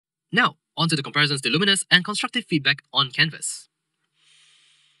Now, onto the comparisons to Luminous and constructive feedback on Canvas.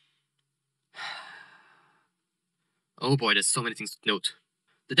 Oh boy, there's so many things to note.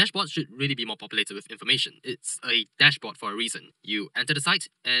 The dashboard should really be more populated with information. It's a dashboard for a reason. You enter the site,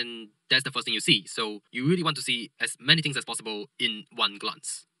 and that's the first thing you see, so you really want to see as many things as possible in one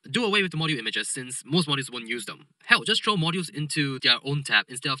glance. Do away with the module images since most modules won't use them. Hell, just throw modules into their own tab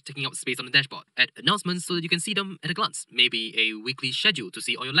instead of taking up space on the dashboard. Add announcements so that you can see them at a glance. Maybe a weekly schedule to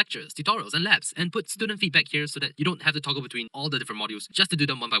see all your lectures, tutorials, and labs, and put student feedback here so that you don't have to toggle between all the different modules just to do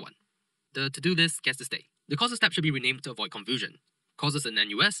them one by one. The to-do list gets to stay. The courses tab should be renamed to avoid confusion. Courses in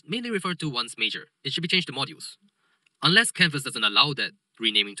NUS mainly refer to one's major. It should be changed to modules. Unless Canvas doesn't allow that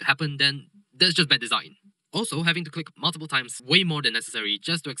renaming to happen, then that's just bad design. Also, having to click multiple times way more than necessary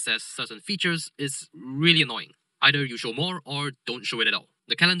just to access certain features is really annoying. Either you show more or don't show it at all.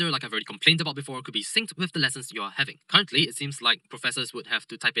 The calendar, like I've already complained about before, could be synced with the lessons you are having. Currently, it seems like professors would have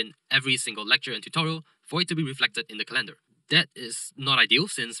to type in every single lecture and tutorial for it to be reflected in the calendar. That is not ideal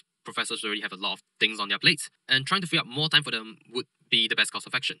since professors already have a lot of things on their plates, and trying to free up more time for them would be the best course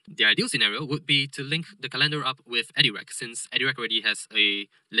of action. The ideal scenario would be to link the calendar up with EduRec, since EduRec already has a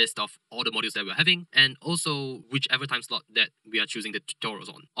list of all the modules that we're having, and also whichever time slot that we are choosing the tutorials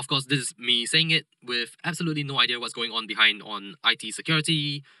on. Of course, this is me saying it with absolutely no idea what's going on behind on IT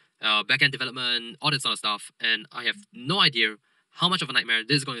security, backend development, all that sort of stuff, and I have no idea how much of a nightmare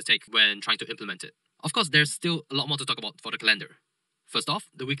this is going to take when trying to implement it. Of course, there's still a lot more to talk about for the calendar. First off,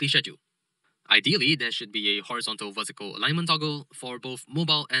 the weekly schedule. Ideally, there should be a horizontal vertical alignment toggle for both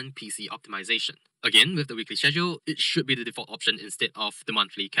mobile and PC optimization. Again, with the weekly schedule, it should be the default option instead of the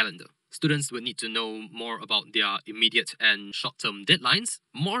monthly calendar. Students would need to know more about their immediate and short-term deadlines,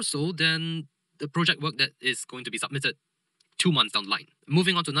 more so than the project work that is going to be submitted 2 months down the line.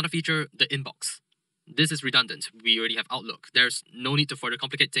 Moving on to another feature, the inbox. This is redundant. We already have Outlook. There's no need to further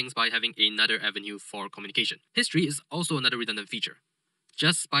complicate things by having another avenue for communication. History is also another redundant feature.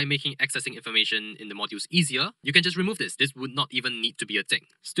 Just by making accessing information in the modules easier, you can just remove this. This would not even need to be a thing.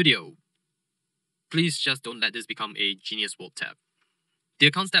 Studio. Please just don't let this become a Genius World tab. The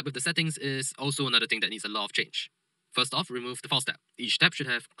Accounts tab with the settings is also another thing that needs a lot of change. First off, remove the Files tab. Each tab should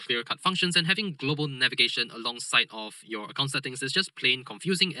have clear-cut functions, and having global navigation alongside of your account settings is just plain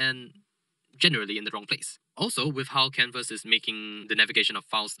confusing and generally in the wrong place. Also, with how Canvas is making the navigation of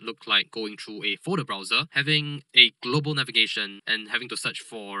files look like going through a folder browser, having a global navigation and having to search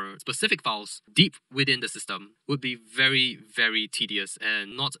for specific files deep within the system would be very, very tedious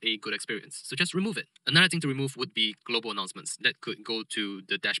and not a good experience. So just remove it. Another thing to remove would be global announcements that could go to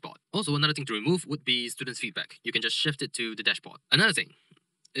the dashboard. Also, another thing to remove would be students' feedback. You can just shift it to the dashboard. Another thing,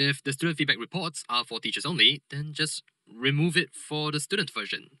 if the student feedback reports are for teachers only, then just remove it for the student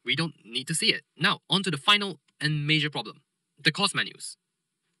version. We don't need to see it. Now, on to the final and major problem, the course menus.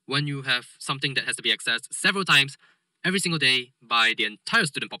 When you have something that has to be accessed several times every single day by the entire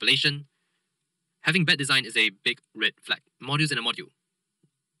student population, having bad design is a big red flag. Modules in a module.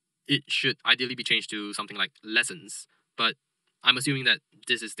 It should ideally be changed to something like lessons, but I'm assuming that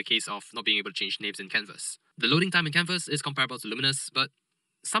this is the case of not being able to change names in Canvas. The loading time in Canvas is comparable to Luminous, but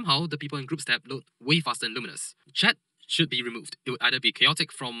somehow the people in Groups tab load way faster than Luminous. Chat should be removed. It would either be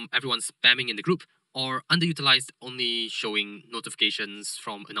chaotic from everyone spamming in the group, or underutilized, only showing notifications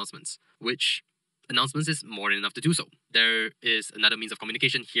from announcements, which announcements is more than enough to do so. There is another means of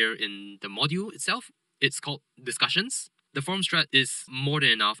communication here in the module itself. It's called discussions. The forum thread is more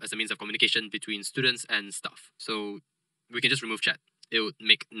than enough as a means of communication between students and staff, so we can just remove chat. It would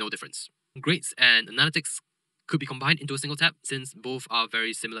make no difference. Grades and analytics could be combined into a single tab since both are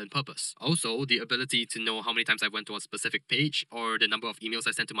very similar in purpose. Also, the ability to know how many times I went to a specific page or the number of emails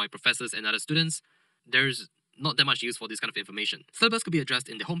I sent to my professors and other students, there's not that much use for this kind of information. Syllabus could be addressed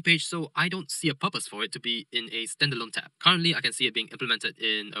in the homepage, so I don't see a purpose for it to be in a standalone tab. Currently, I can see it being implemented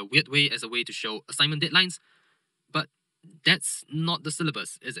in a weird way as a way to show assignment deadlines, but that's not the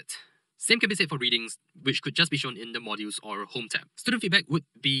syllabus, is it? Same can be said for readings, which could just be shown in the modules or home tab. Student feedback would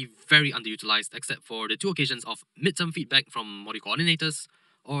be very underutilized except for the 2 occasions of midterm feedback from module coordinators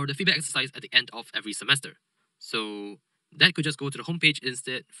or the feedback exercise at the end of every semester. So that could just go to the homepage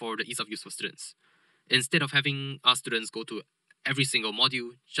instead for the ease of use for students. Instead of having our students go to every single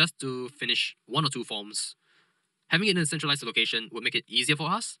module just to finish 1 or 2 forms, having it in a centralized location would make it easier for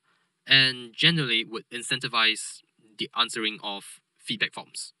us and generally would incentivize the answering of feedback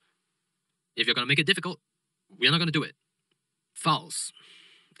forms. If you're going to make it difficult, we're not going to do it. Files.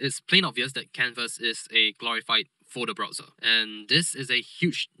 It's plain obvious that Canvas is a glorified folder browser, and this is a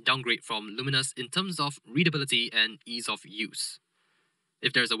huge downgrade from Luminous in terms of readability and ease of use.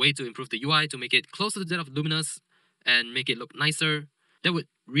 If there's a way to improve the UI to make it closer to that of Luminous and make it look nicer, That would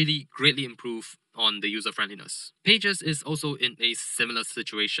really greatly improve on the user friendliness. Pages is also in a similar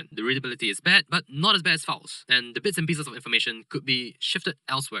situation. The readability is bad, but not as bad as files, and the bits and pieces of information could be shifted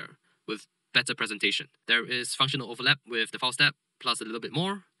elsewhere with better presentation. There is functional overlap with the Files tab, plus a little bit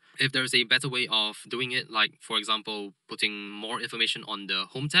more. If there is a better way of doing it, like for example, putting more information on the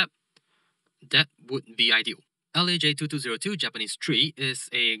Home tab, that would be ideal. LAJ2202 Japanese tree is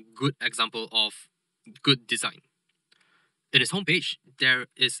a good example of good design. In its homepage, there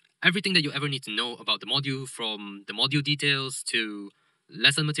is everything that you ever need to know about the module, from the module details to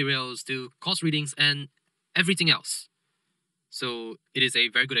lesson materials to course readings and everything else. So it is a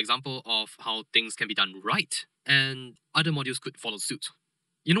very good example of how things can be done right, and other modules could follow suit.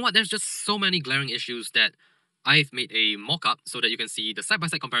 You know what? There's just so many glaring issues that I've made a mock-up so that you can see the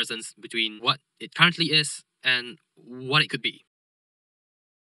side-by-side comparisons between what it currently is and what it could be.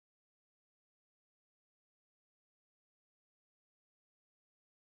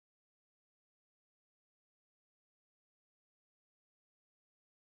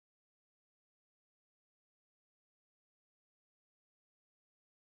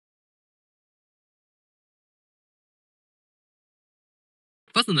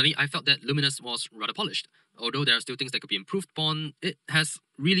 Personally, I felt that Luminous was rather polished. Although there are still things that could be improved upon, it has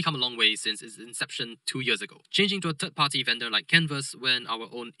really come a long way since its inception 2 years ago. Changing to a third-party vendor like CANVAS when our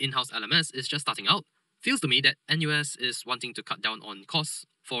own in-house LMS is just starting out feels to me that NUS is wanting to cut down on costs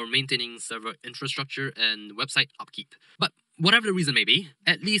for maintaining server infrastructure and website upkeep. But whatever the reason may be,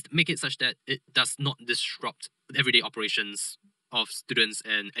 at least make it such that it does not disrupt everyday operations of students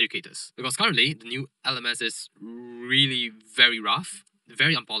and educators. Because currently, the new LMS is really very rough,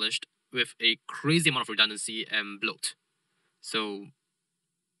 very unpolished, with a crazy amount of redundancy and bloat. So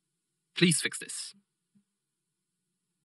please fix this.